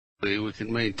we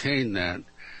can maintain that.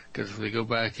 Because if we go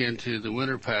back into the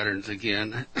winter patterns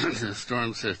again, the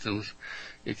storm systems,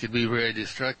 it could be very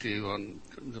destructive on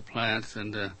the plants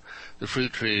and the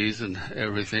fruit trees and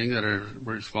everything that are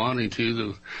responding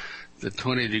to the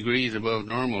 20 degrees above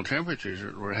normal temperatures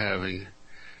that we're having.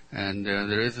 And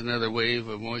there is another wave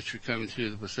of moisture coming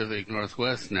through the Pacific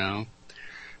Northwest now.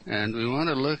 And we want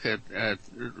to look at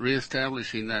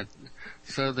reestablishing that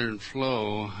southern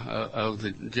flow of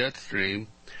the jet stream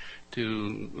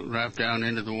to wrap down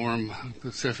into the warm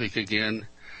Pacific again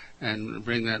and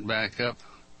bring that back up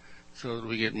so that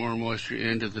we get more moisture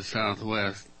into the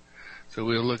southwest. So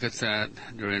we'll look at that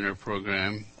during our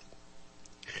program.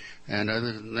 And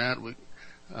other than that,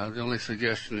 the only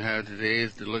suggestion we have today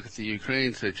is to look at the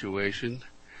Ukraine situation.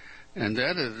 And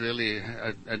that is really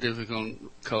a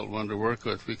difficult one to work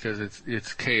with because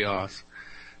it's chaos.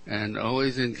 And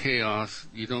always in chaos,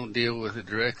 you don't deal with it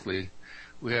directly.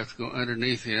 We have to go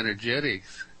underneath the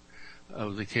energetics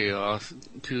of the chaos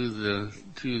to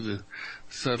the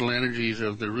subtle energies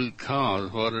of the root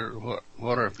cause.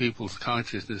 What are people's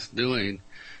consciousness doing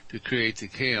to create the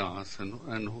chaos,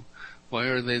 and why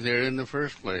are they there in the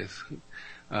first place?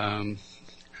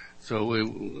 So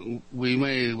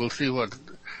we'll see what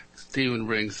Stephen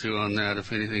brings through on that,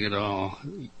 if anything at all.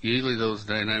 Usually those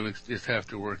dynamics just have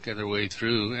to work their way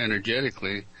through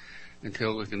energetically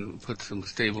until we can put some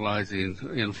stabilizing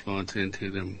influence into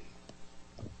them.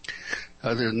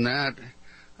 Other than that,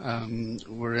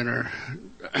 we're in our,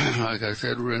 like I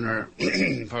said, we're in our,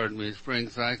 spring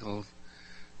cycles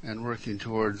and working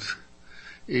towards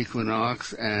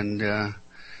equinox. And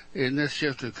in this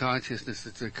shift of consciousness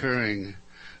that's occurring,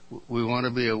 we want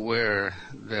to be aware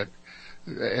that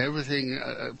everything,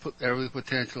 every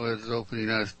potential is opening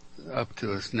us up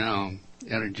to us now,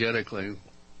 energetically.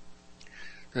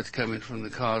 That's coming from the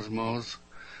cosmos,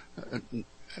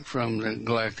 from the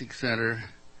galactic center,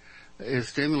 is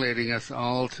stimulating us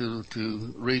all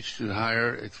to reach to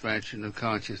higher expansion of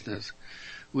consciousness.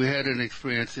 We had an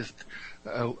experience just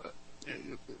on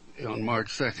March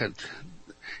 2nd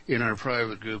in our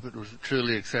private group. It was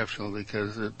truly exceptional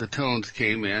because the tones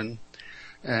came in,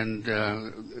 and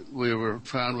we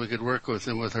found we could work with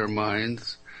them with our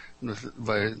minds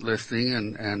by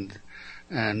listening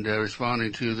and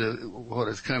responding to what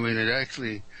is coming.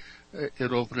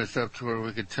 It opened us up to where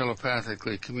we could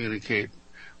telepathically communicate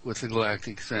with the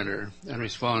galactic center and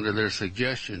respond to their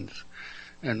suggestions.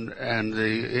 And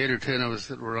the 8 or 10 of us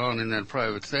that were on in that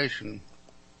private station,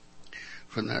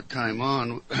 from that time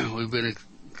on, we've been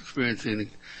experiencing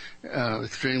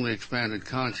extremely expanded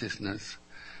consciousness.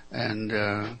 And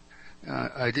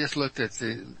I just looked at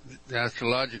the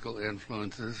astrological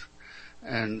influences,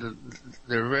 and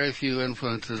there are very few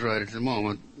influences right at the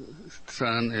moment.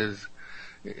 Sun is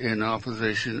in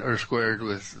opposition or squared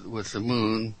with the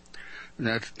moon, and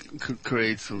that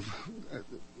creates some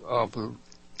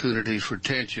opportunities for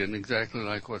tension, exactly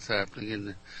like what's happening in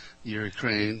the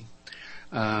Ukraine.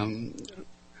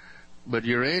 But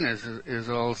Uranus is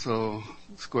also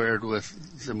squared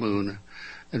with the moon,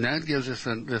 and that gives us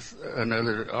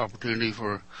another opportunity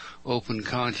for open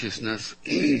consciousness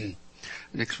and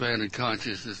expanded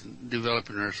consciousness,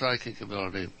 developing our psychic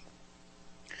ability.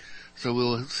 So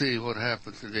we'll see what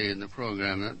happens today in the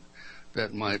program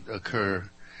that might occur.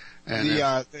 And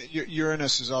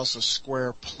Uranus is also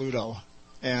square Pluto,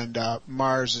 and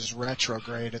Mars is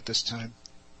retrograde at this time.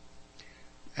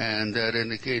 And that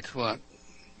indicates what?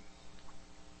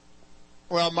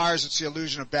 Well, Mars, it's the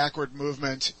illusion of backward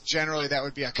movement. Generally, that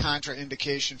would be a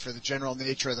contraindication for the general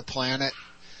nature of the planet.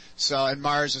 So, and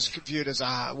Mars is viewed as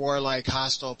a warlike,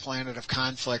 hostile planet of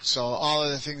conflict. So, all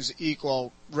of the things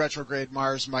equal, retrograde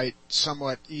Mars might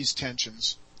somewhat ease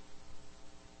tensions.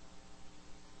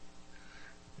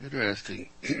 Interesting.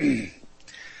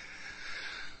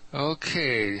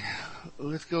 Okay,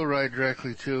 let's go right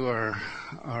directly to our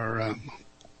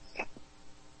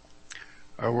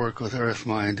work with Earth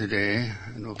Mind today,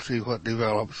 and we'll see what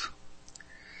develops.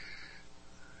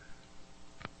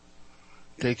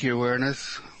 Take your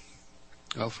awareness.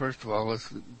 Well, first of all,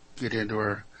 let's get into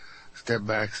our step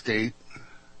back state.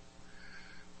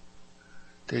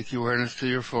 Take your awareness to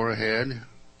your forehead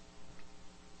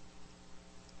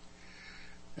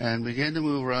and begin to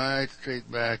move right straight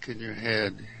back in your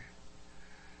head.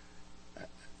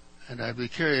 And I'd be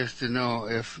curious to know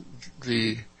if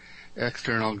the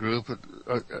external group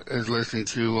is listening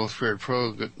to Will Spirit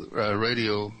Pro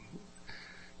radio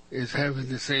is having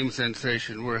the same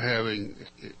sensation we're having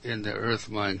in the Earth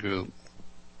Mind group.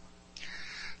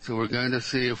 So we're going to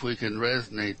see if we can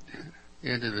resonate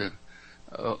into the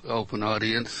open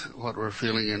audience what we're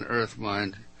feeling in Earth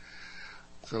Mind.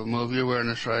 So move your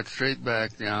awareness right straight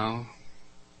back now.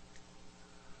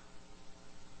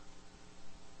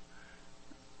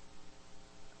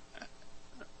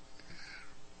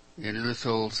 Into the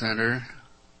soul center.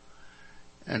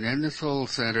 And in the soul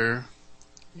center,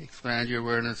 expand your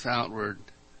awareness outward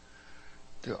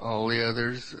to all the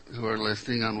others who are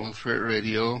listening on Wolf Spirit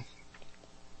Radio.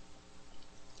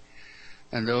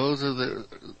 And those of the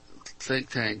think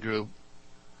tank group,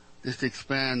 just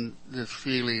expand this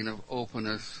feeling of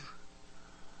openness,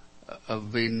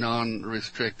 of being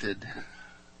non-restricted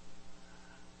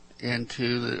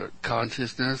into the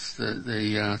consciousness,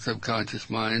 the subconscious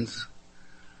minds,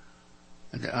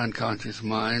 and the unconscious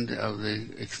mind of the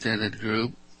extended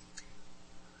group.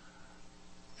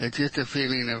 It's just a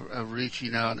feeling of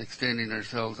reaching out, extending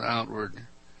ourselves outward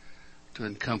to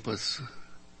encompass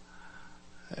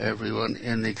everyone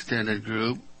in the extended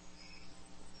group.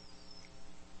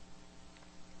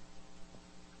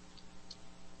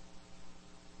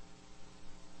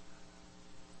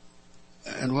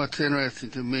 And what's interesting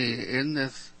to me, in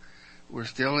this, we're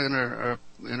still in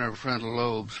our frontal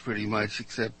lobes pretty much,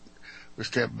 except we're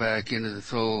stepped back into the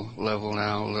soul level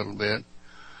now a little bit.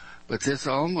 But this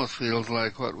almost feels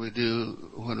like what we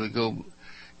do when we go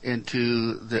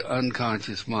into the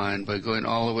unconscious mind, by going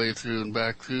all the way through and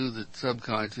back through the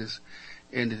subconscious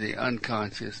into the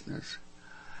unconsciousness.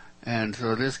 And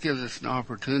so this gives us an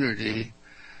opportunity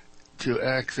to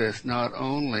access not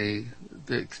only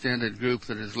the extended group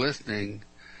that is listening,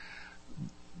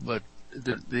 but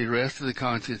the rest of the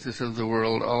consciousness of the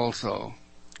world also.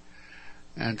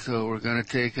 And so we're going to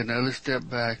take another step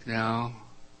back now,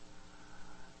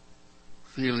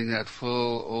 feeling that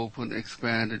full, open,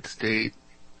 expanded state.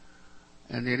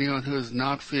 And anyone who is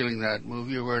not feeling that, move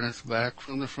your awareness back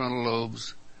from the frontal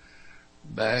lobes,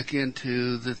 back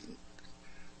into the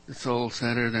soul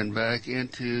center, then back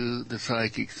into the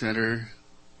psychic center.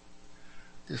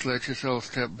 Just let yourself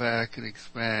step back and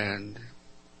expand.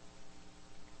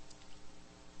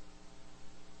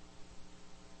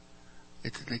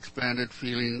 It's an expanded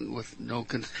feeling with no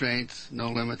constraints,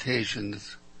 no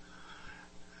limitations.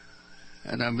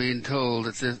 And I'm being told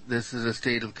that this is a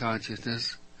state of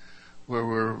consciousness where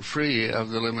we're free of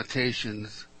the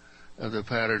limitations of the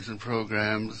patterns and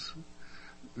programs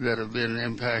that have been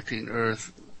impacting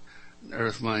Earth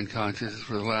mind consciousness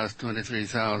for the last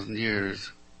 23,000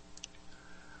 years.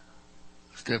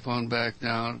 Step on back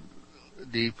now,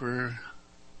 deeper,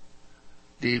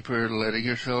 letting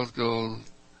yourselves go.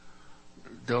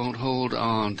 Don't hold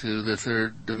on to the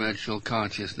third dimensional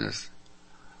consciousness.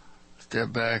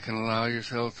 Step back and allow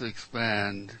yourself to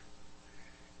expand.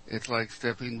 It's like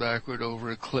stepping backward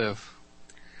over a cliff.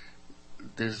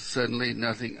 There's suddenly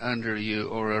nothing under you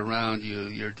or around you.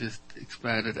 You're just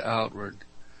expanded outward.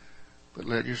 But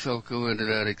let yourself go into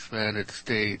that expanded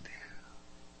state.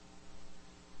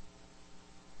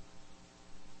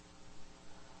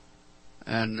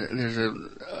 And there's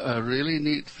a really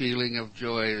neat feeling of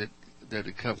joy that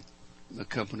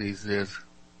accompanies this.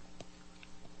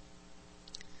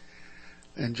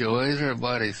 And joy is our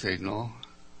body signal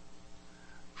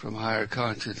from higher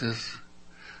consciousness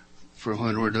for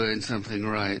when we're doing something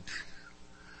right.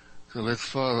 So let's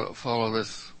follow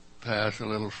this path a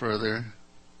little further.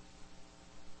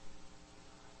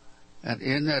 And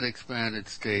in that expanded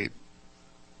state,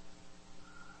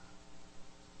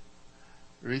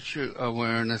 reach your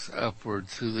awareness upward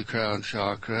through the crown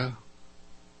chakra.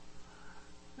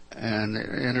 And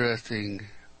interesting,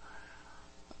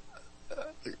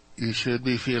 you should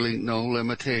be feeling no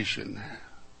limitation,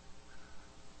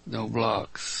 no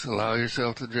blocks. Allow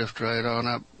yourself to drift right on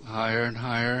up, higher and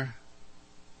higher.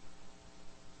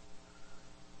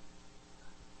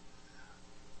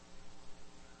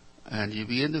 And you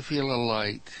begin to feel a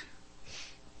light.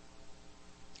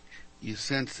 You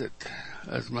sense it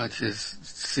as much as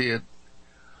see it.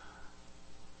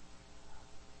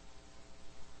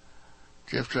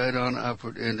 Drift right on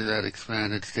upward into that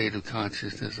expanded state of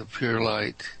consciousness, of pure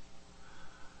light.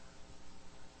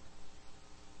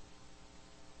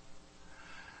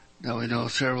 Now we know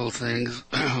several things.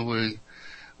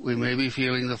 We may be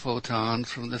feeling the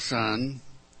photons from the sun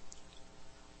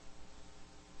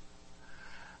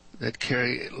that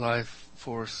carry life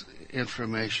force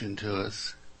information to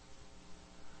us.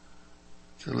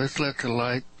 So let's let the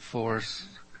light force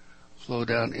flow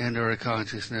down into our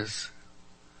consciousness,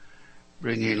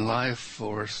 bringing life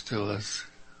force to us.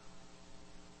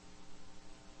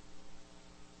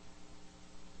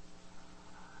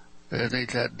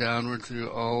 Radiate that downward through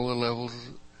all the levels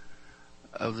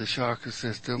of the chakra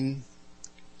system.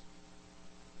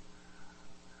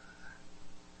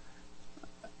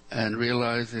 and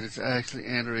realize that it's actually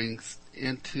entering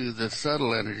into the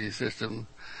subtle energy system,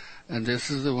 and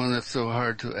this is the one that's so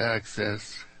hard to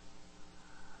access.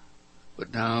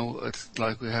 But now it's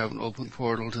like we have an open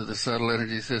portal to the subtle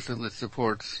energy system that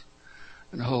supports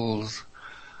and holds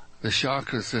the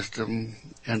chakra system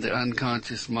and the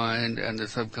unconscious mind and the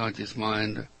subconscious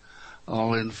mind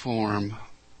all in form.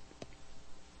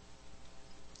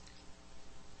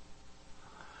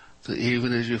 So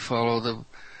even as you follow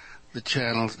the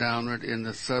channels downward in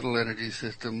the subtle energy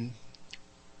system,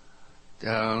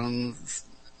 down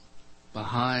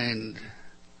behind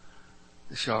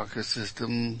the chakra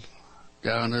system,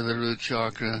 down to the root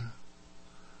chakra,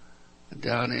 and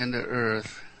down into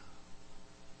earth,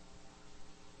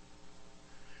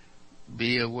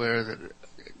 be aware that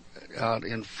out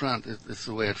in front, this is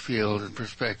the way it feels in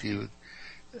perspective,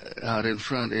 out in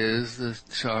front is the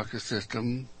chakra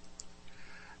system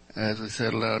as we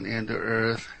settle down into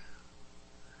earth,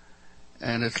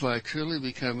 and it's like truly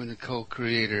becoming a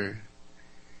co-creator,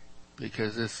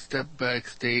 because this step-back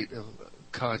state of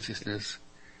consciousness,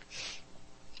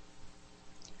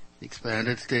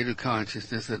 expanded state of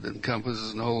consciousness that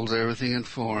encompasses and holds everything in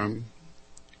form,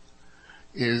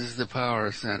 is the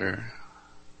power center.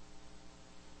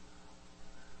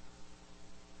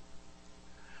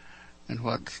 And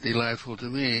what's delightful to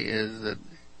me is that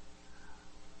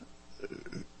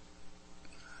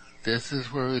this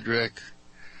is where we direct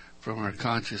from our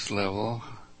conscious level,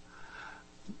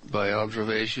 by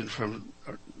observation from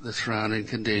the surrounding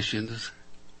conditions.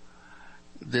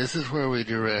 This is where we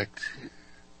direct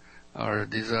our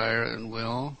desire and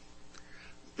will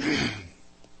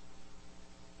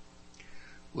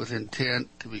with intent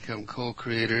to become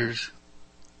co-creators.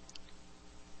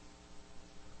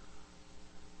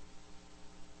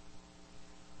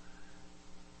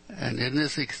 And in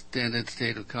this extended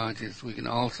state of consciousness, we can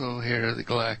also hear the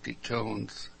galactic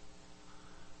tones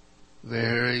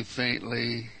very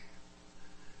faintly,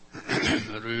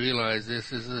 but we realize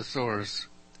this is the source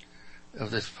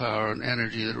of this power and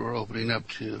energy that we're opening up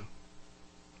to.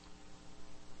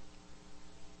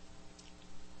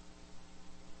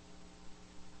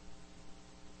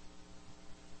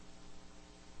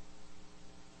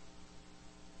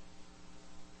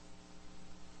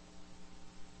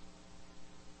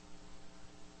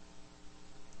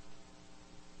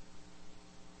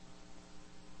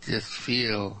 Just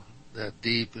feel that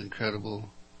deep, incredible,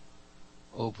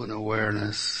 open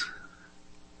awareness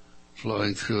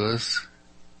flowing through us.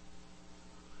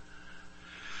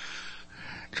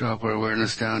 Drop our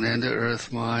awareness down into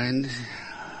earth mind.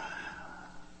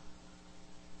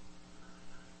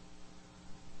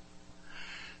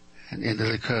 And into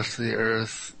the crust of the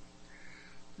earth,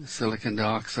 the silicon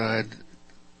dioxide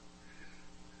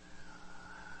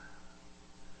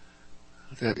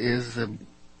that is the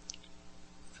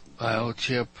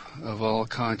biochip of all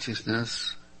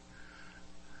consciousness,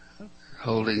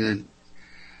 holding the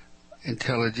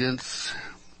intelligence,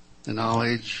 the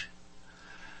knowledge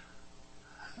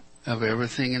of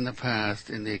everything in the past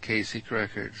in the Akashic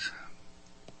records.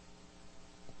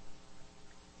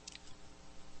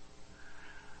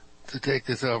 To take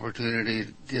this opportunity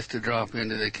just to drop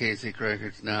into the Akashic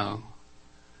records now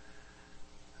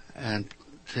and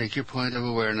take your point of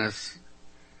awareness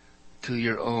to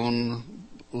your own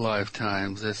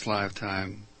lifetimes, this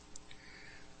lifetime,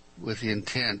 with the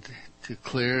intent to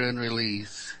clear and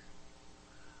release,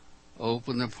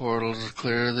 open the portals,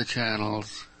 clear the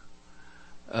channels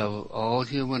of all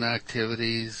human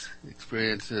activities,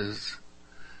 experiences,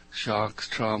 shocks,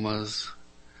 traumas,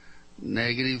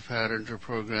 negative patterns or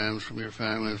programs from your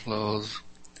family flows.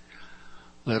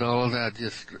 Let all of that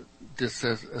just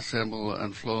disassemble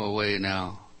and flow away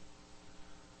now.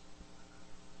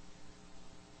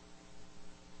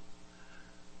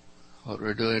 What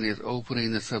we're doing is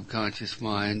opening the subconscious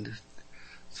mind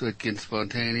so it can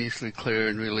spontaneously clear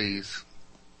and release.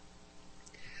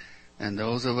 And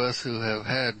those of us who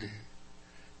had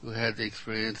the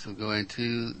experience of going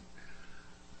to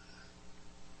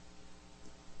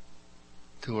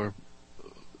our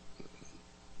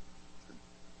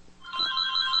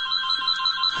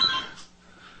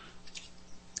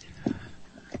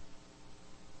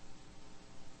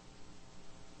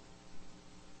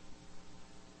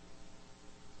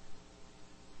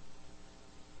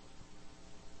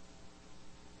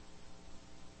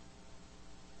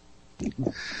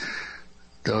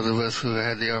those of us who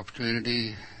had the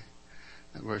opportunity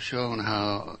and were shown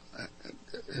how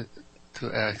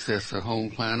to access the home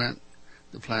planet,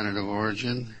 the planet of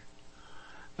origin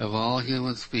of all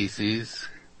human species.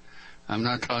 I'm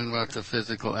not talking about the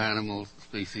physical animal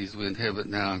species we inhabit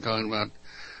now. I'm talking about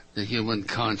the human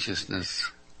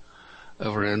consciousness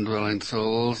of our indwelling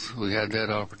souls. We had that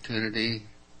opportunity.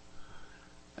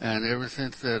 And ever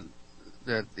since that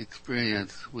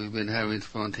experience, we've been having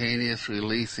spontaneous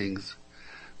releasings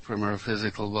from our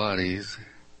physical bodies.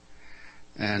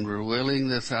 And we're willing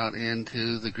this out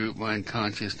into the group mind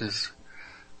consciousness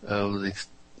of the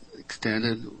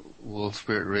extended Wolf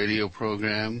Spirit radio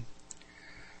program,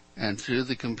 and through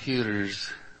the computers,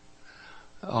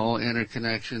 all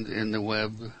interconnections in the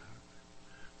web,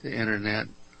 the internet,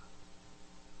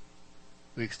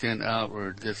 we extend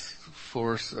outward this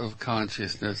force of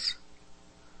consciousness,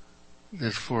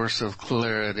 this force of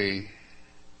clarity,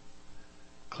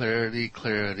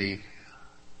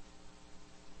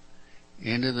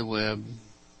 into the web,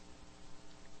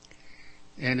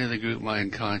 into the group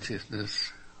mind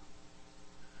consciousness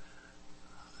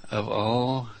of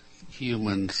all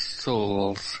human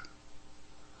souls,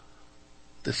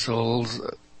 the souls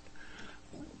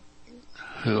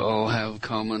who all have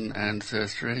common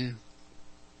ancestry,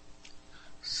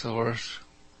 source.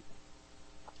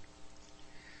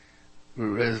 We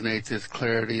resonate this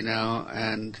clarity now,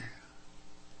 and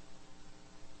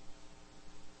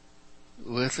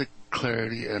with a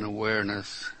clarity and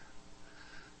awareness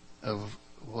of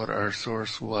what our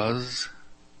source was,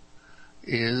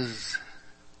 is,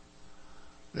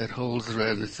 that holds the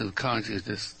resonance of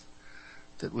consciousness,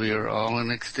 that we are all an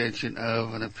extension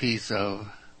of and a piece of.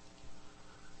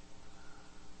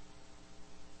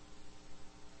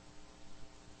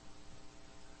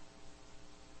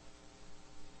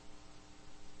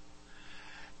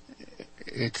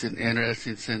 It's an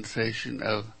interesting sensation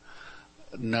of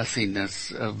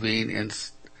nothingness, of being in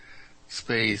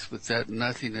space, but that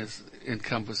nothingness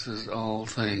encompasses all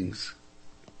things.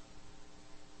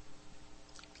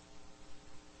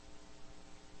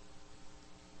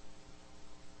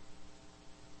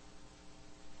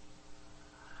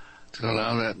 To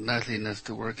allow that nothingness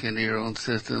to work into your own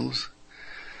systems,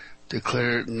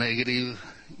 declare negative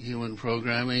human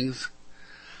programmings,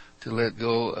 to let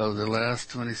go of the last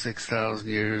 26,000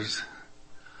 years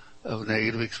of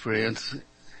negative experience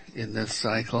in this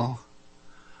cycle,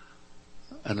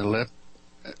 and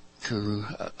to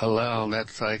allow that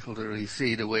cycle to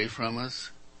recede away from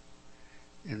us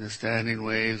in the standing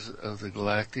waves of the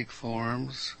galactic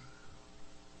forms.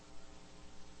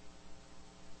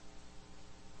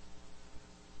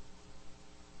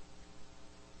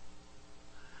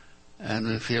 And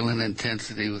we feel an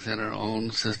intensity within our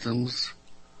own systems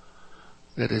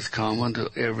that is common to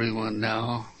everyone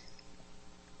now.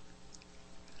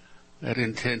 That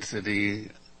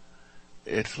intensity,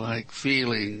 it's like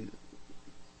feeling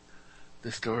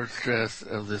the stored stress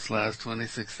of this last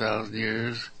 26,000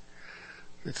 years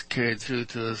that's carried through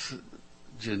to us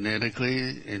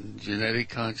genetically, in genetic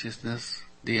consciousness,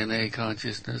 DNA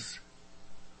consciousness.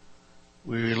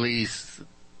 We release,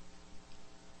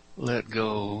 let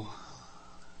go,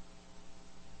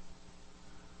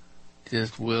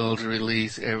 just will to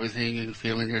release everything you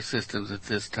feel in your systems at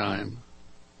this time.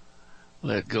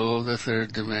 Let go of the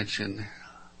third dimension.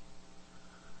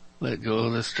 Let go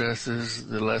of the stresses,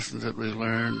 the lessons that we've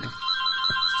learned.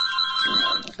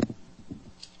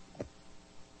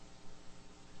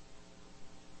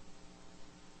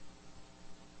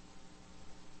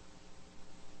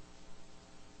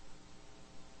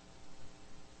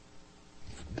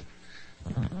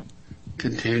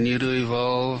 Continue to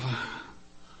evolve.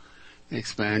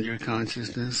 Expand your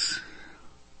consciousness.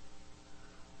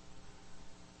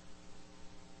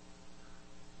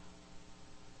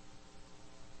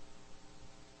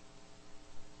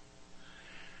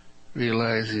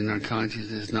 Realizing our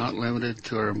consciousness is not limited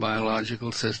to our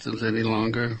biological systems any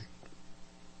longer.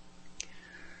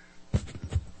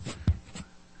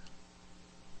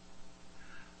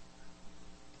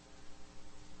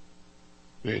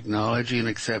 We're acknowledging and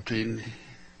accepting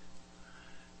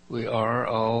we are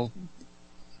all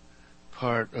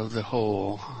part of the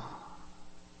whole.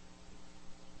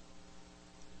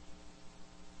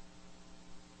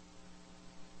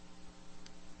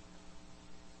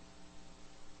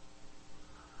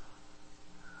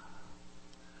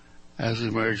 As we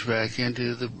merge back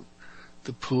into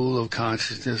the pool of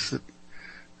consciousness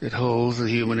that holds the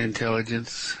human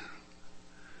intelligence,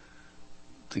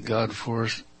 the God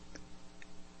force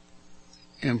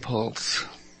impulse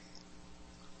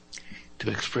to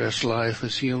express life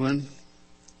as human.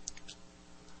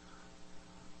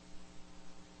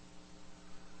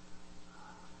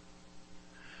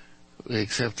 We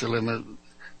accept the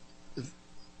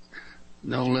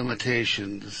no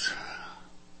limitations.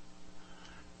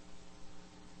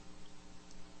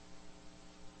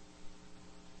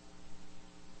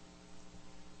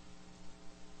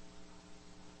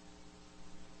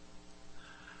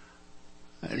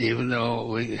 even though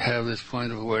we have this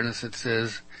point of awareness that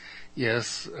says,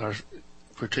 yes, our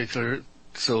particular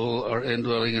soul are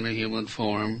indwelling in a human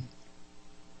form,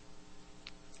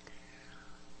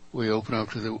 we open up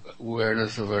to the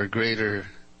awareness of our greater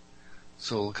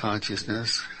soul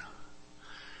consciousness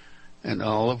and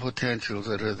all the potentials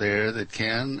that are there that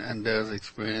can and does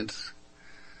experience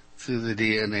through the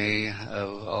DNA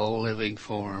of all living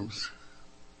forms.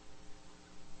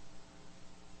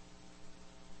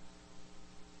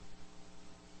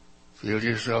 Feel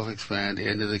yourself expand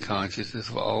into the consciousness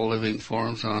of all living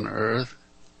forms on earth.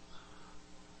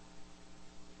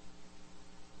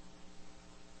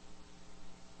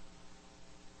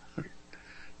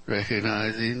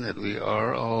 Recognizing that we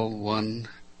are all one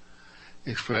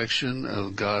expression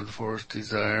of God-force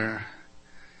desire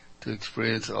to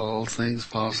experience all things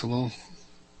possible.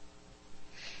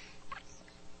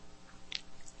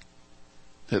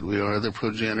 That we are the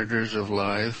progenitors of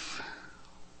life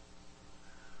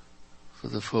for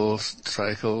the full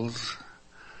cycles,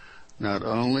 not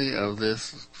only of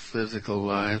this physical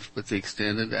life, but the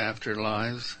extended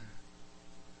afterlives.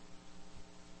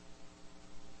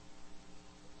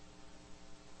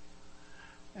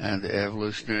 And the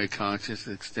evolutionary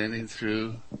consciousness extending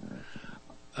through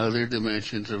other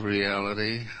dimensions of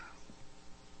reality.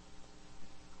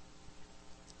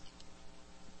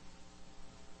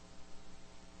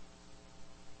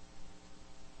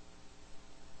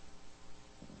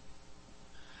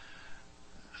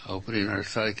 Opening our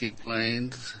psychic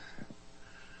planes.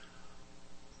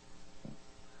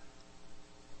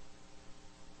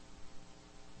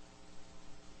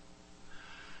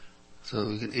 So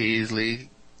we can easily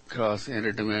cross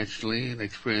interdimensionally and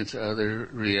experience other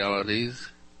realities.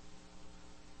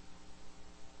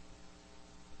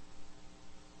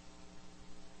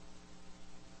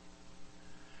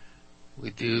 We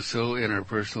do so in our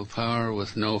personal power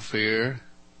with no fear.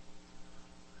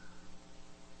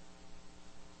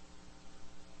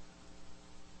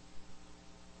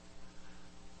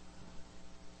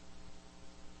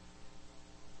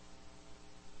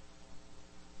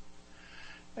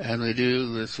 And we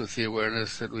do this with the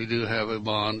awareness that we do have a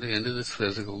bond into this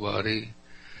physical body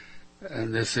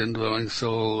and this indwelling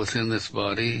soul within this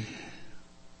body,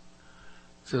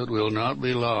 so it will not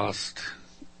be lost.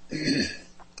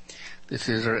 This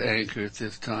is our anchor at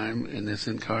this time in this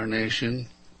incarnation.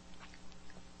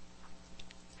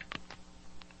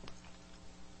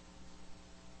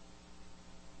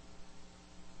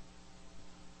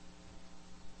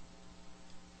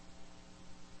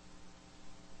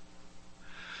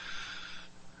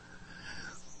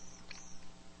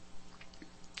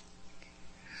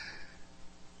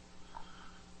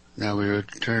 Now we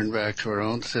return back to our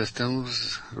own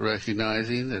systems,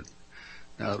 recognizing that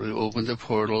now that we've opened the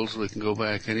portals, we can go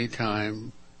back any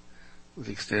time with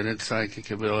extended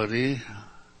psychic ability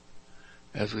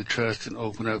as we trust and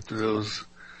open up to those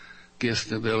gifts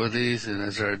and abilities, and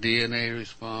as our DNA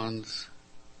responds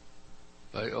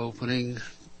by opening,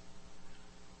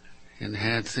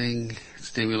 enhancing,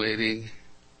 stimulating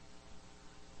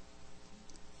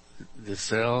the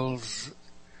cells,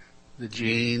 the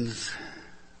genes,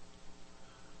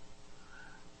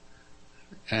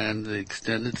 and the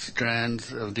extended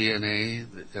strands of DNA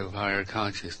of higher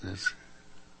consciousness.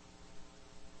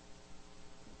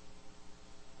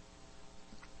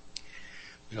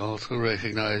 We also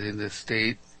recognize in this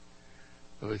state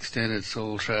of extended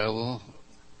soul travel,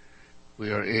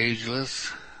 we are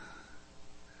ageless.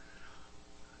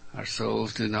 Our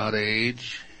souls do not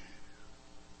age.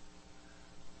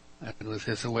 And with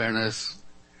this awareness,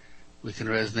 we can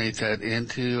resonate that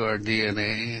into our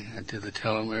DNA and to the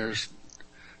telomeres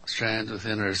strands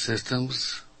within our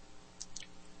systems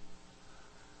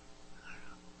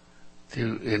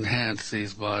to enhance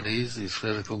these bodies, these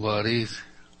physical bodies,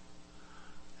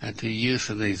 and to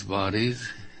youth in these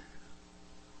bodies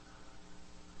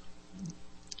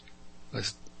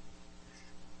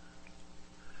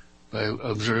by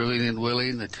observing and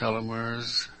willing the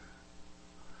telomeres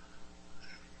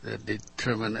that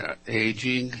determine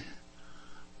aging.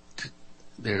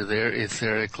 They're there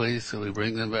etherically, so we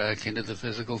bring them back into the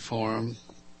physical form.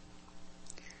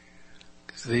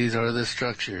 Because these are the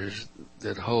structures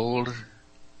that hold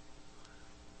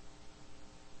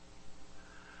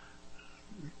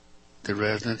the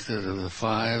resonances of the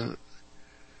five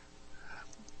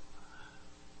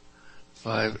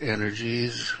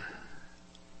energies.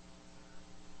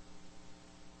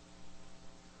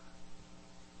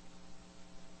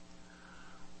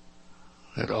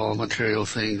 That all material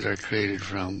things are created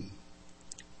from.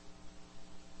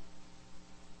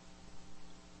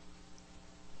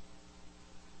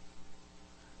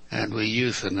 And we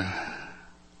youthen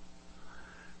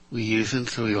We use them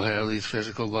so we'll have these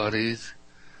physical bodies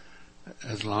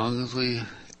as long as we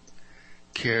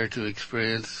care to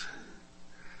experience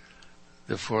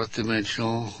the fourth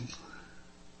dimensional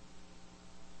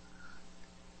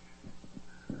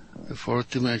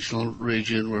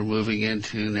region we're moving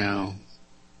into now.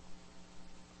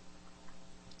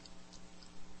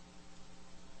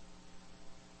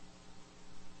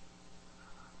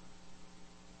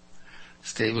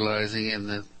 Stabilizing in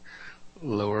the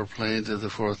lower planes of the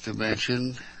fourth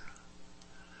dimension,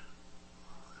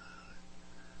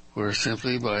 where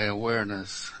simply by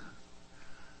awareness,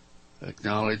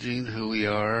 acknowledging who we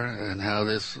are and how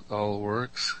this all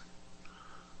works,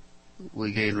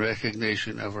 we gain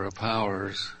recognition of our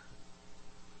powers.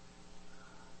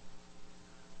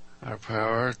 Our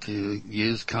power to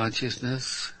use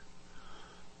consciousness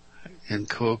in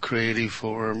co-creative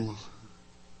form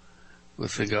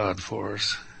with the God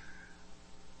force.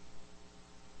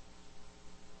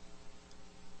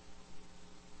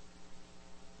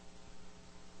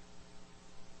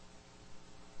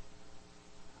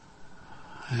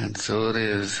 And so it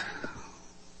is.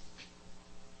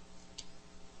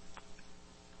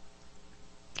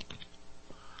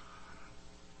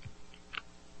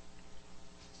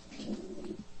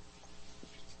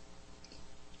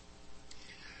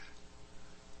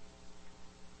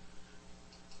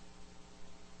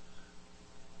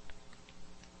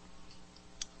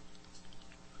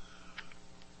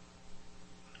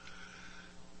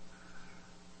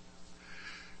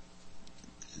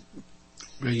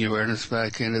 Bring your awareness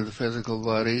back into the physical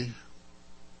body.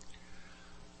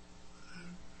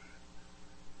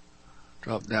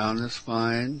 Drop down the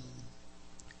spine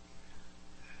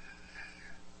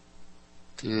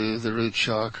to the root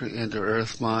chakra into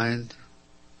earth mind.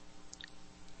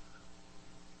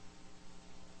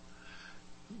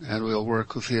 And we'll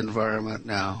work with the environment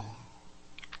now.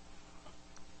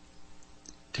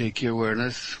 Take your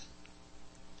awareness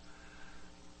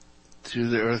through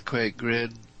the earthquake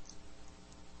grid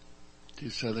to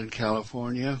Southern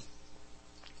California.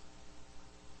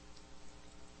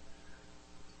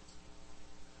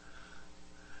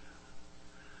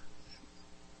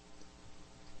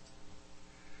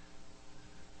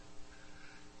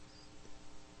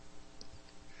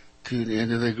 Tune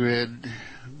into the grid,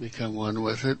 become one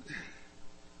with it.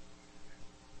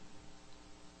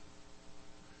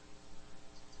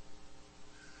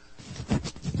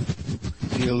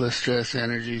 Feel the stress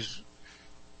energies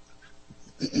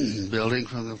building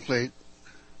from the plate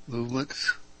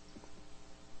movements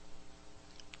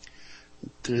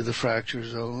through the fracture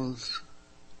zones.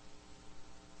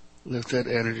 Lift that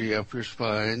energy up your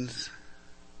spines,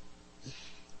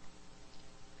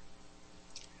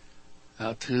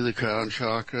 out through the crown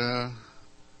chakra,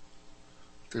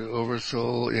 through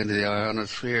oversoul into the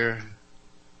ionosphere,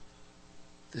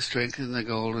 to strengthen the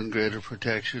golden grid of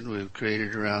protection we've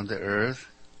created around the earth.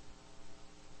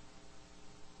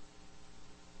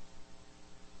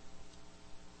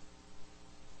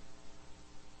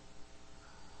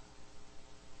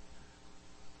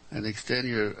 And extend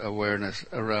your awareness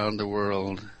around the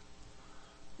world,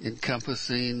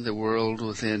 encompassing the world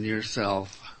within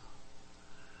yourself.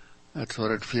 That's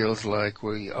what it feels like.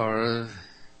 We are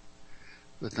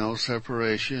with no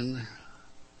separation.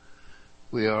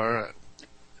 We are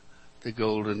the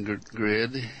golden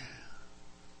grid,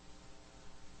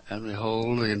 and we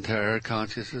hold the entire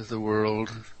consciousness of the world,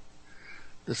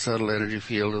 the subtle energy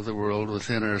field of the world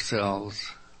within ourselves.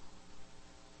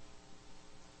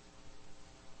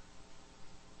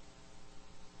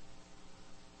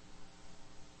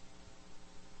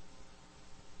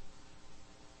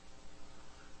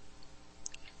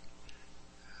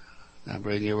 Now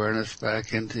bring your awareness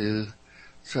back into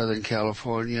Southern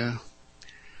California.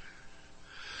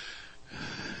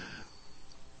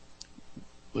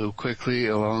 Move quickly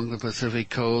along the Pacific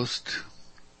coast,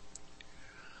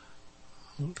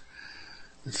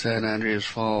 the San Andreas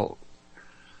Fault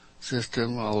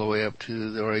system, all the way up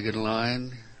to the Oregon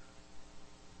line.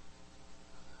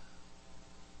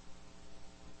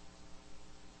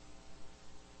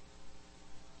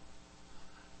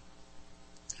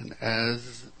 And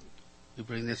as we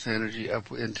bring this energy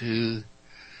up into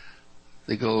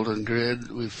the golden grid,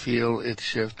 we feel it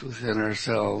shift within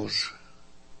ourselves.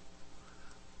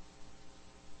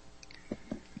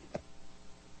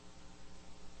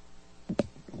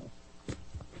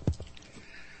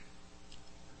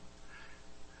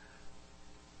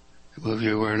 Move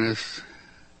your awareness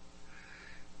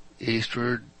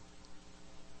eastward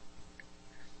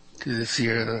to the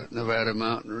Sierra Nevada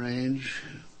mountain range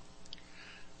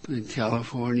between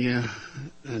California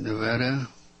and Nevada.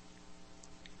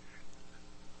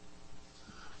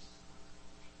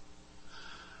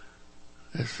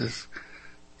 That's this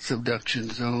subduction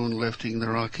zone lifting the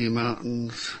Rocky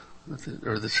Mountains,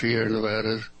 or the Sierra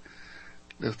Nevadas.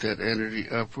 Lift that energy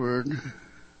upward.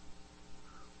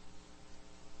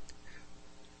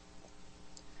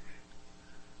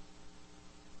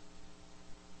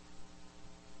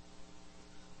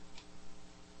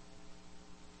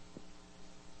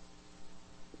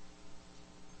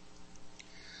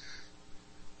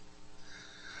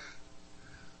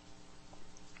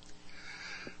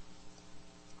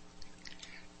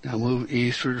 Now move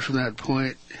eastward from that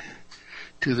point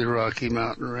to the Rocky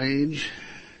Mountain Range.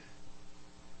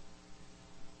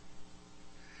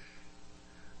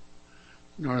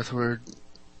 Northward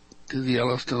to the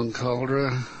Yellowstone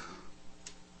Caldera.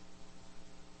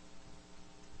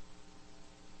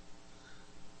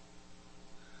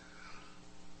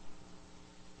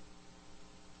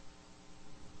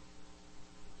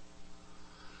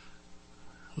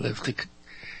 Lift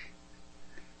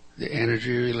the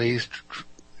energy released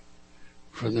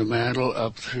from the mantle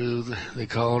up through the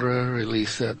caldera,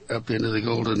 release that up into the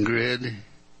golden grid.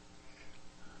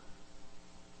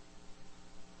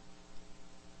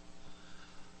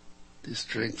 To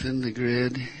strengthen the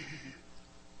grid.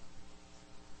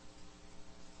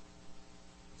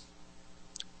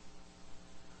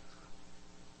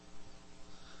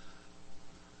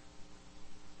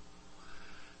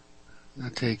 Now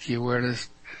take your awareness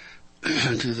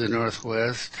to the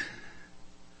northwest,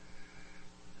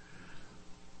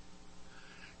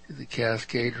 to the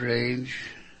Cascade Range,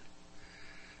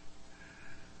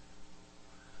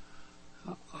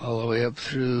 all the way up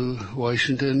through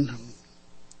Washington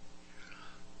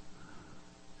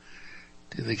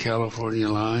to the California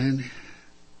line.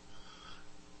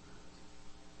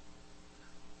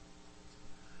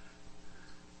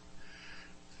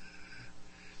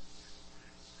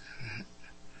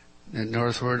 And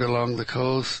northward along the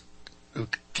coast of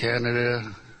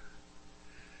Canada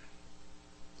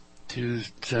to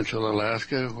central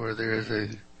Alaska, where there is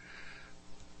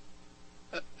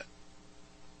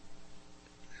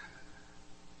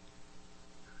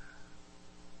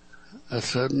a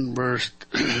sudden burst,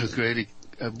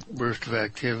 a burst of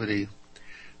activity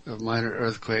of minor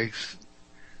earthquakes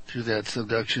through that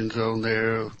subduction zone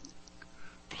there,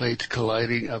 plates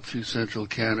colliding up through central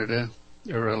Canada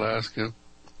or Alaska.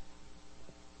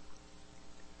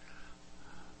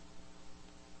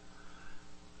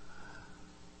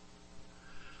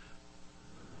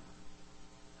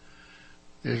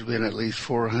 There's been at least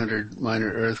 400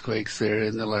 minor earthquakes there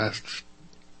in the last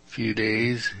few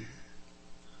days.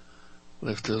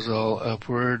 Lift those all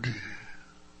upward.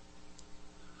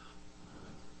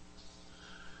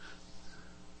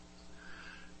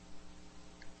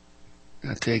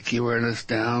 Now take your awareness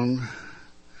down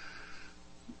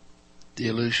the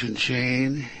Aleutian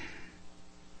chain.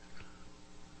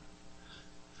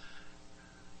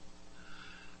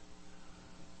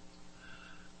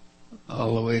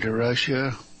 All the way to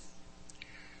Russia,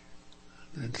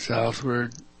 then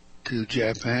southward to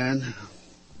Japan.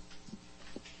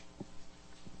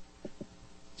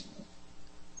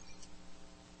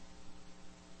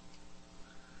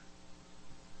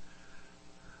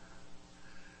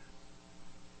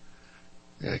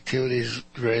 The activity is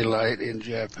very light in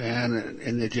Japan and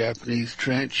in the Japanese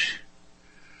trench.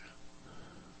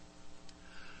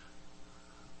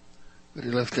 But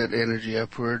you lift that energy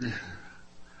upward,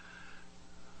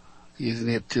 using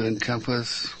it to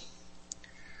encompass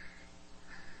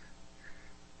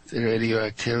the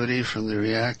radioactivity from the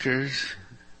reactors,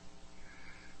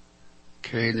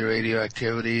 carrying the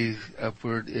radioactivity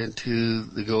upward into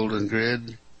the golden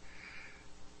grid,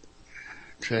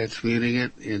 transmuting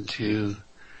it into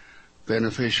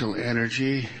beneficial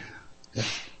energy.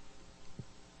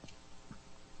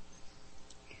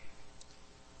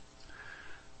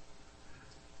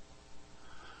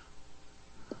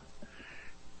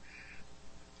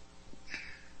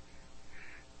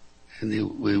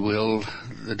 And we will,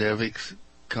 the Devic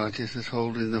consciousness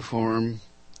holding the form,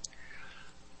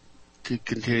 to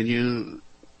continue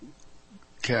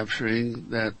capturing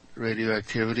that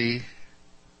radioactivity,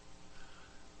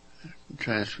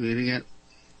 transmuting it.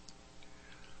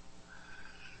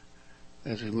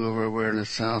 As we move our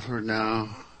awareness southward now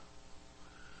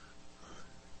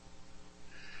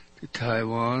to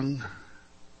Taiwan,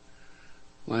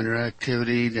 minor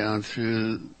activity down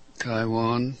through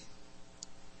Taiwan,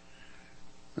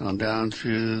 on down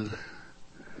through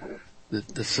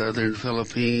the southern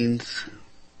Philippines,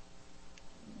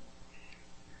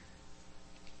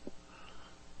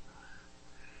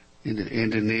 into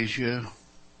Indonesia,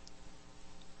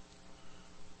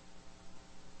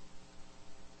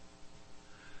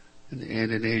 and the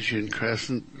Indonesian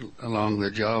crescent along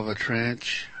the Java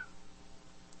Trench.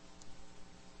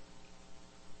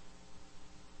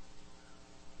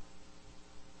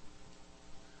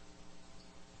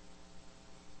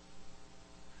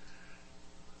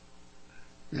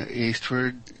 Now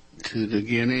eastward to New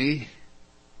Guinea,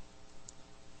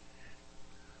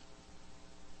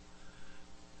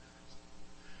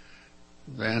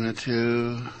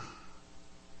 Vanuatu,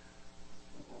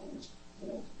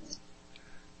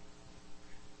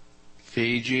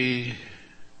 Fiji,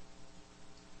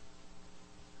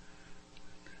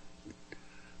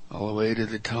 all the way to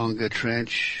the Tonga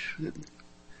Trench,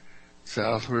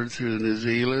 southward through New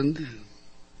Zealand.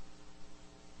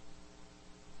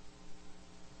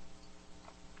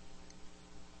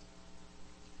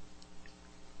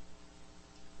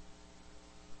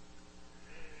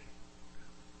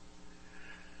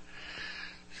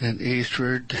 Then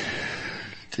eastward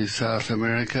to South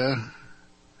America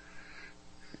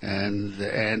and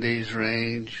the Andes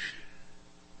Range.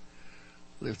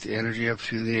 Lift the energy up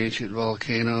through the ancient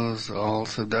volcanoes, all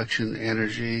subduction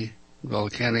energy,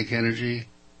 volcanic energy.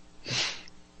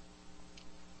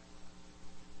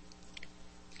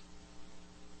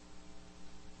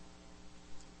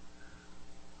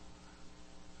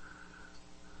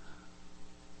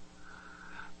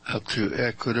 Up through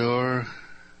Ecuador,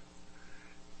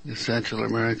 in Central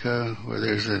America, where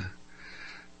there's a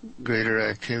greater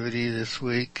activity this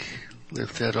week.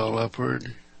 Lift that all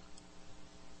upward.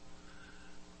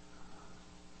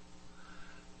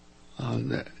 On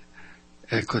the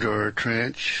Ecuador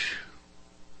Trench.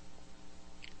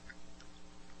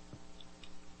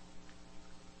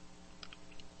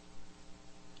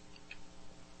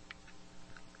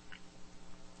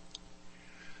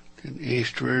 Then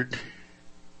eastward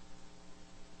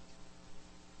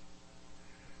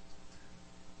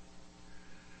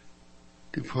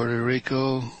to Puerto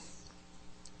Rico,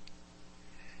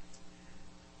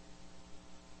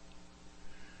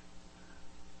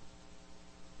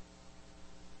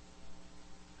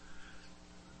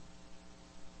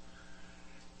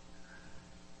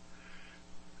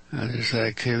 there's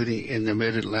activity in the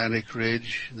mid-Atlantic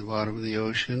ridge, in the bottom of the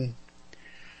ocean,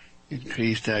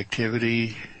 increased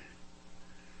activity,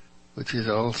 which is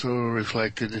also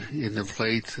reflected in the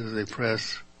plates as they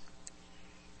press.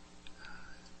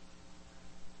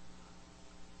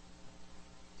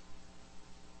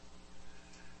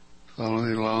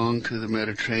 Following along to the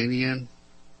Mediterranean,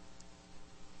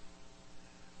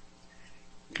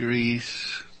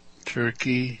 Greece,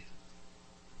 Turkey,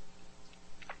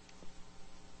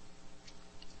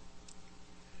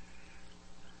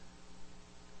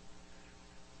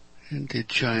 into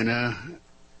China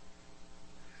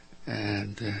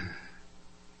and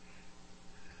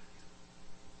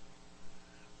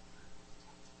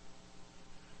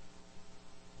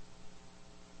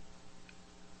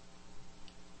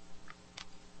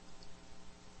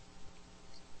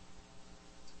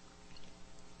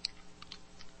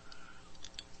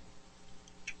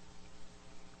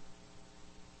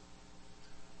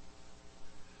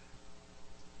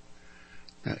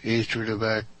now eastward to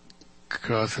back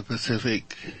across the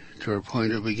Pacific to our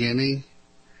point of beginning,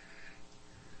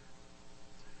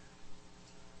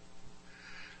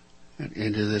 and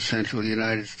into the central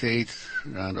United States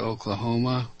around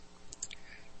Oklahoma,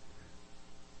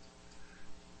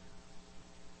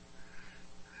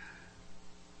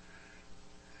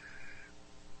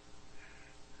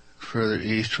 further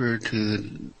eastward to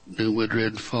the New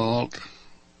Madrid Fault,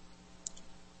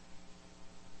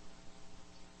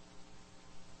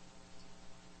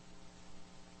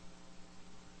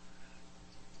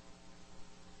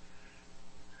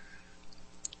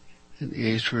 and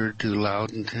eastward to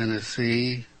Loudon,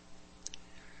 Tennessee,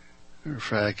 for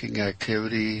fracking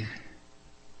activity.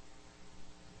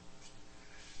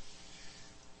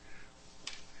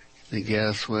 The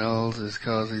gas wells is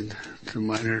causing some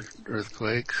minor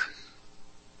earthquakes.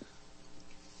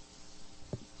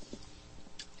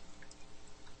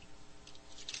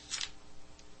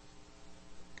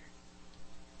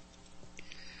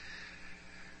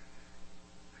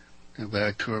 Now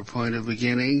back to our point of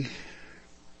beginning.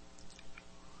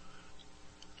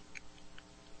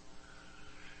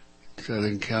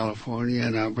 Southern California.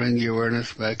 Now bring your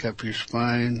awareness back up your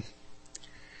spine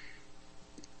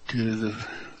to the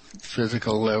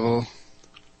physical level.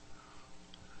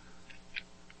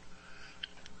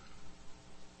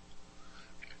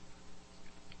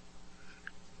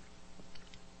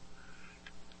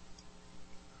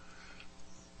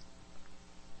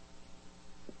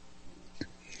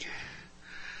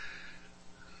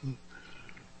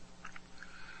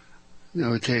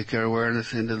 Now we take our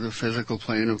awareness into the physical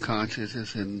plane of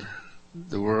consciousness and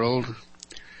the world.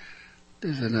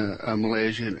 There's a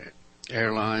Malaysian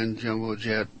airline jumbo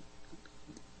jet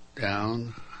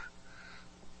down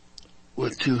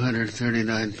with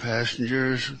 239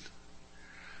 passengers.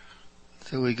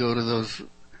 So we go to those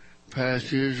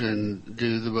passengers and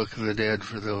do the Book of the Dead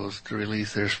for those to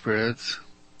release their spirits.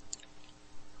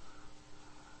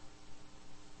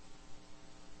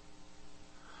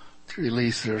 To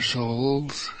release their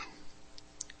souls.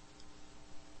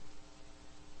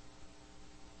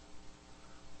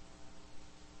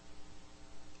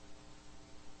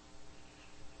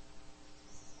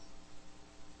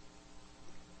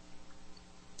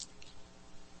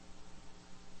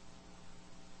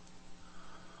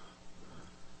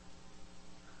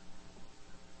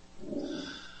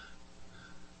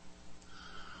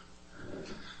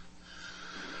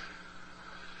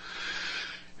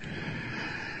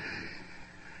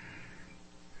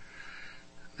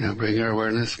 Now bring our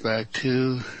awareness back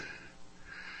to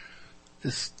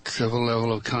this civil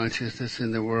level of consciousness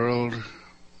in the world.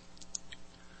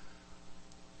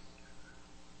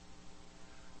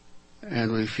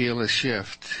 And we feel a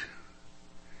shift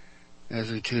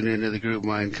as we tune into the group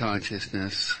mind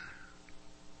consciousness.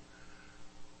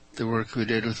 The work we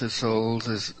did with the souls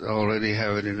is already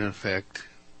having an effect.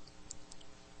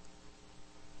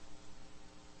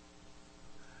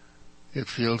 It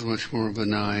feels much more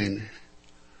benign.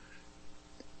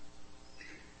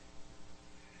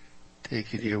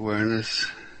 Taking the awareness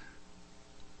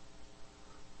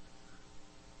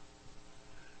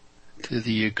to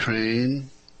the Ukraine,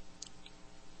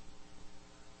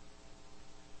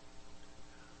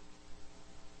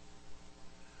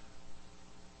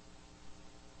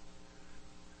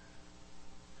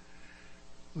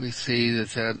 we see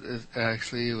that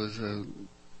actually was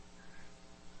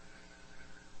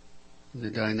the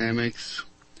dynamics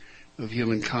of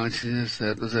human consciousness.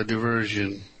 That was a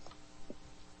diversion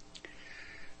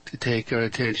to take our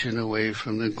attention away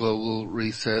from the global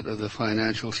reset of the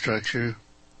financial structure,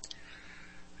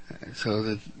 so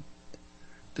that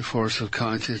the force of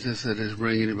consciousness that is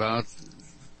bringing about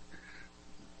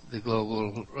the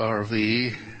global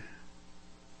RV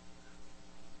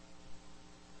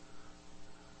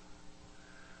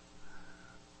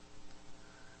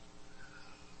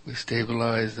we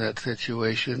stabilize that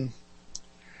situation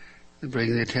and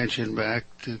bring the attention back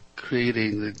to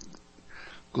creating the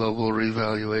global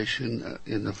revaluation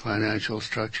in the financial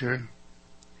structure,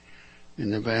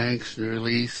 in the banks, the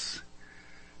release,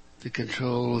 the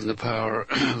control and the power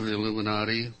of the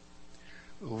Illuminati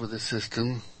over the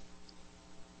system.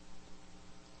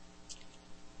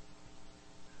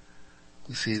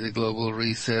 We see the global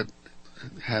reset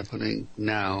happening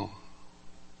now.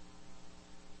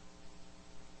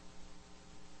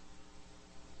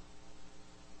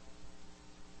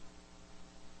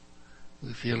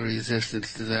 We feel a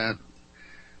resistance to that.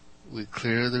 We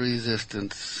clear the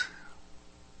resistance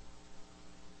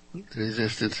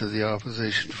of the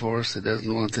opposition force that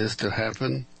doesn't want this to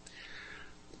happen.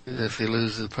 If they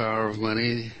lose the power of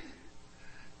money,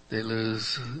 they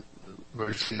lose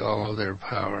virtually all of their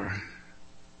power.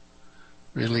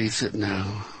 Release it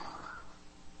now.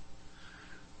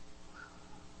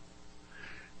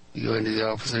 You go into the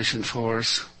opposition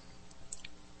force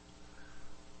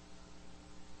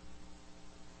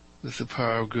with the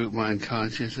power of group mind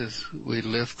consciousness. We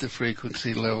lift the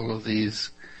frequency level of these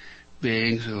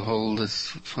beings who hold this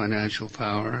financial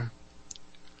power,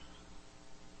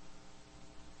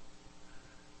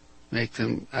 make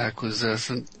them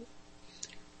acquiescent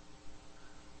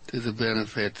to the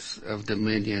benefits of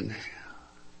dominion.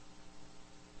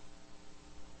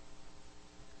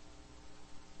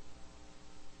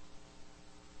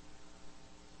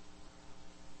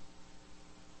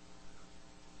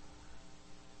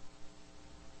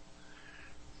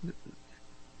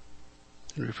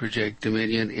 We project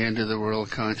dominion into the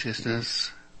world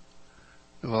consciousness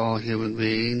of all human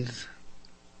beings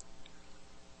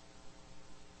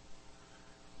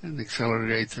and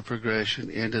accelerate the progression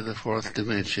into the fourth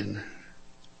dimension.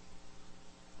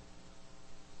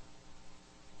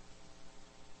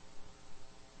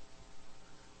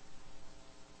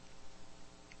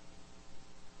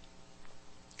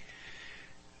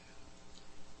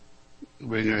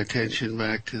 Bring our attention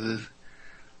back to the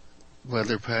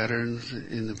weather patterns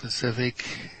in the Pacific.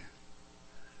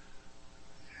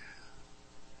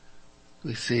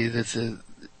 We see that the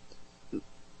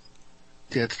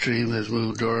jet stream has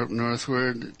moved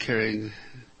northward, carrying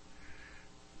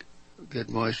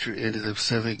good moisture into the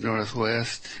Pacific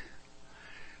Northwest.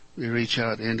 We reach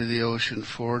out into the ocean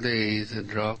 4 days and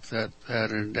drop that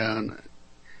pattern down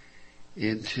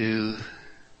into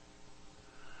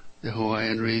the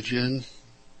Hawaiian region.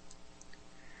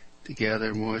 to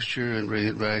gather moisture and bring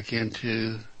it back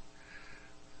into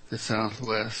the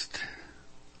southwest.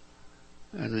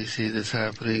 And we see this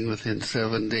happening within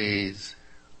 7 days.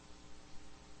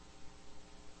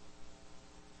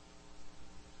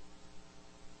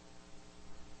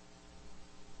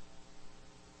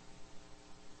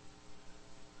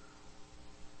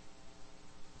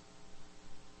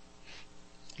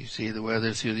 You see the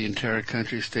weather through the entire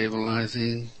country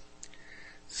stabilizing,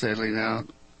 settling out,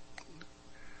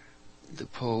 the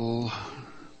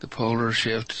polar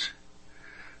shift,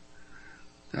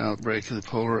 the outbreak of the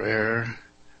polar air,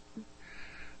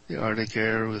 the Arctic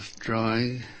air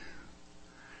withdrawing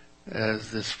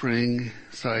as the spring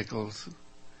cycles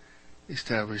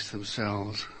establish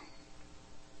themselves.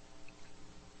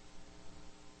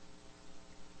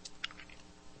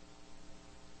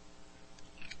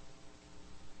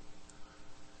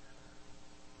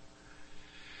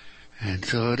 And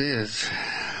so it is.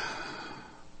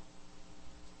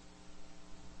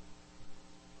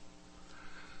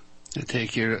 And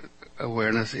take your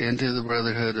awareness into the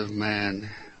brotherhood of man.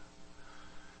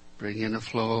 Bring in a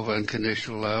flow of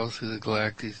unconditional love through the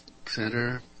galactic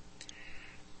center,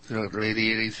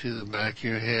 radiating through the back of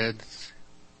your heads,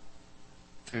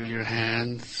 through your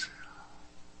hands,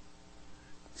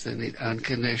 sending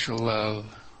unconditional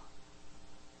love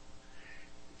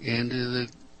into the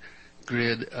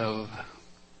grid of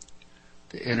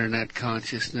the internet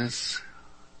consciousness,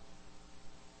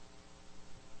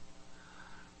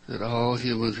 that all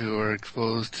humans who are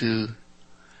exposed to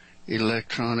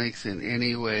electronics in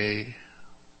any way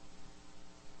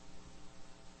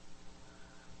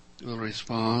will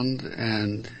respond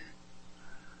and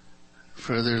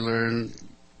further learn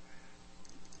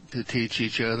to teach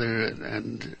each other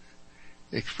and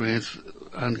experience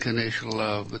unconditional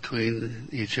love between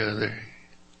each other.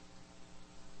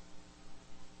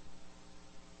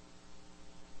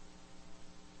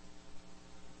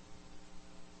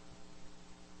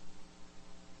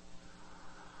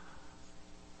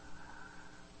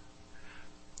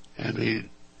 And we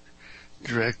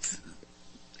direct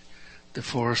the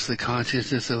force, the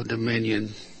consciousness of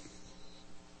dominion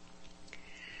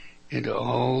into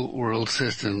all world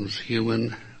systems,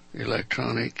 human,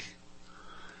 electronic,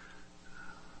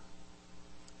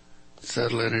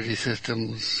 subtle energy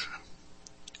systems,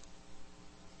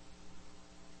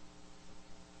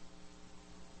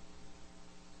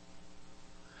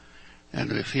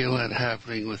 and we feel that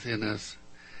happening within us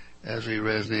as we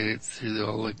resonate it through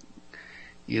all the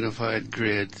unified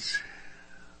grids,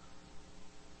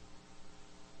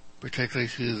 particularly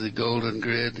through the golden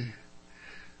grid,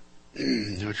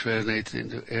 which resonates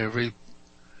into every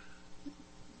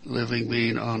living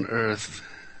being on earth,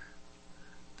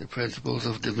 the principles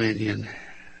of dominion.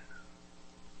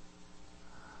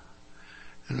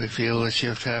 And we feel the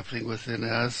shift happening within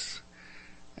us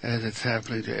as it's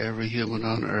happening to every human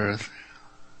on earth.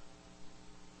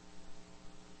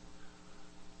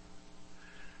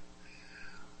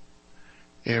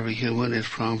 Every human is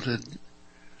prompted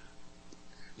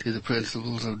to the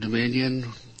principles of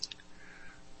dominion,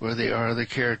 where they are the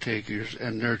caretakers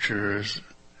and nurturers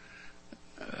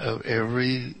of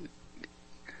every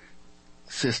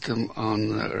system on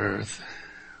the earth.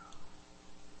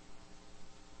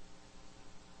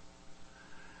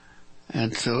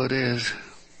 And so it is.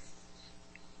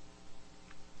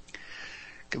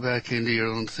 Go back into your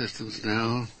own systems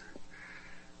now.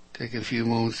 Take a few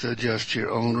moments to adjust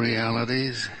your own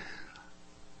realities,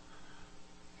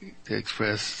 to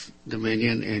express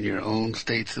dominion in your own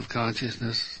states of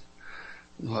consciousness,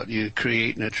 what you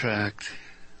create and attract.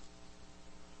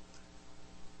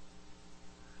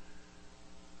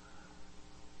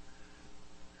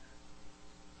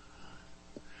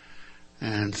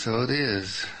 And so it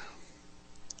is.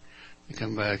 You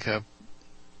come back up,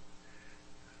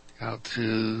 out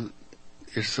to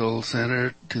your soul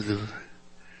center, to the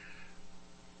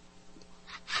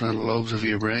frontal lobes of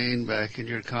your brain, back in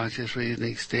your conscious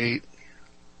reasoning state,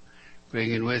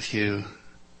 bringing with you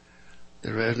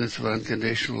the resonance of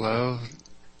unconditional love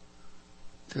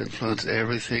to influence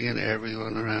everything and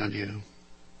everyone around you.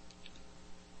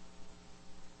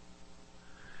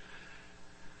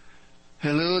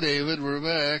 Hello, David, we're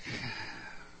back.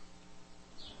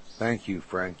 Thank you,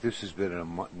 Frank. This has been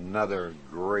another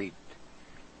great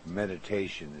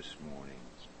meditation this morning.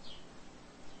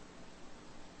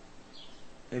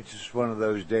 It's just one of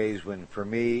those days when, for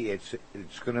me, it's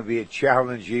going to be a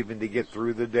challenge even to get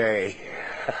through the day.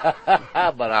 But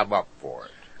I'm up for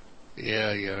it.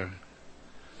 Yeah, you are.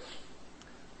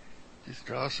 Just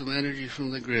draw some energy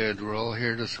from the grid. We're all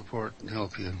here to support and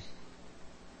help you.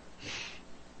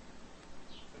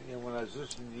 And when I was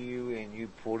listening to you and you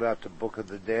pulled out the Book of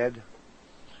the Dead,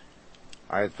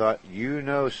 I thought, you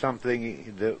know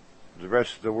something that the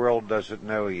rest of the world doesn't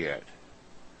know yet.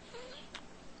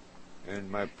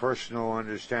 And my personal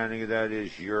understanding of that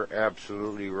is you're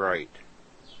absolutely right.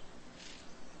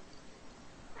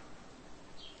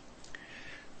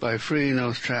 By freeing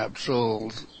those trapped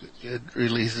souls, it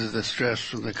releases the stress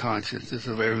from the consciousness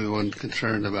of everyone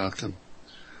concerned about them.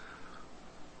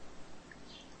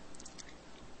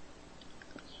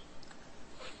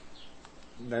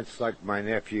 That's like my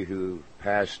nephew who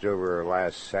passed over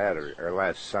last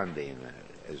Sunday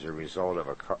as a result of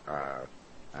a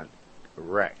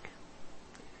wreck.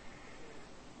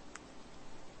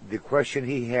 The question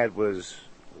he had was,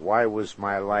 why was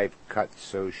my life cut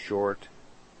so short,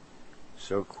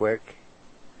 so quick?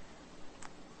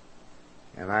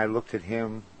 And I looked at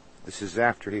him, this is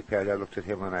after he passed, I looked at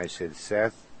him and I said,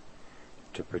 Seth,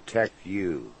 to protect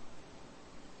you.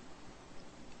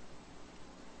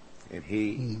 And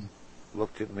he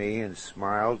looked at me and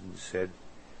smiled and said,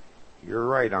 you're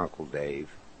right, Uncle Dave.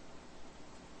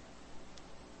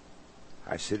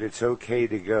 I said, it's okay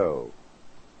to go.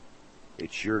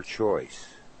 It's your choice.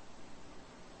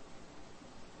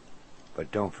 But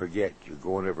don't forget, you're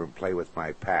going over and play with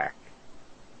my pack.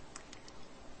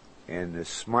 And the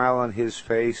smile on his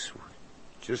face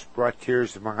just brought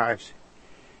tears to my eyes.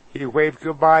 He waved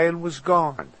goodbye and was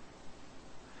gone.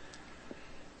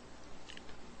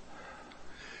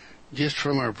 Just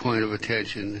from our point of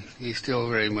attention, he's still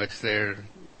very much there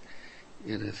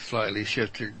in a slightly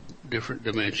shifted, different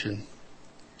dimension.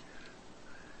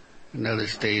 Another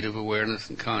state of awareness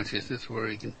and consciousness where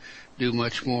he can do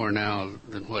much more now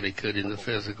than what he could in the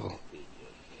physical.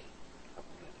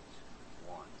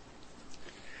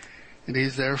 And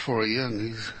he's there for you, and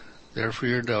he's there for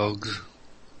your dogs.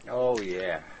 Oh,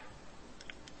 yeah.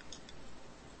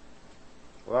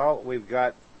 Well, we've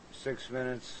got 6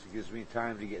 minutes. It gives me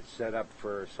time to get set up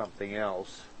for something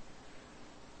else.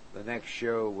 The next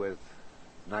show with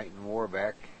Knight and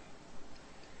Warbeck.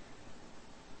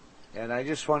 And I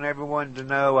just want everyone to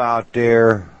know out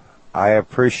there, I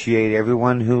appreciate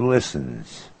everyone who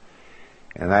listens.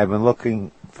 And I've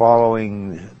been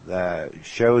following the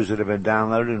shows that have been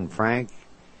downloaded, and Frank,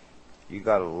 you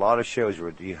got a lot of shows.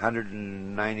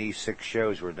 196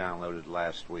 shows were downloaded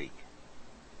last week.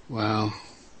 Wow.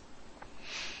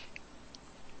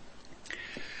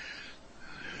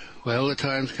 Well, the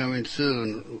time's coming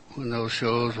soon when those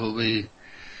shows will be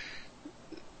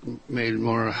made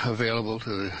more available to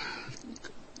the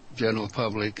general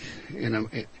public, and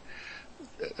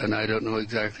I don't know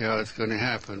exactly how it's going to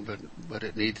happen, but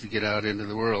it needs to get out into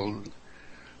the world,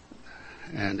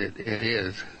 and it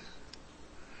is.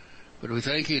 But we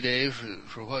thank you, Dave,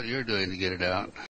 for what you're doing to get it out.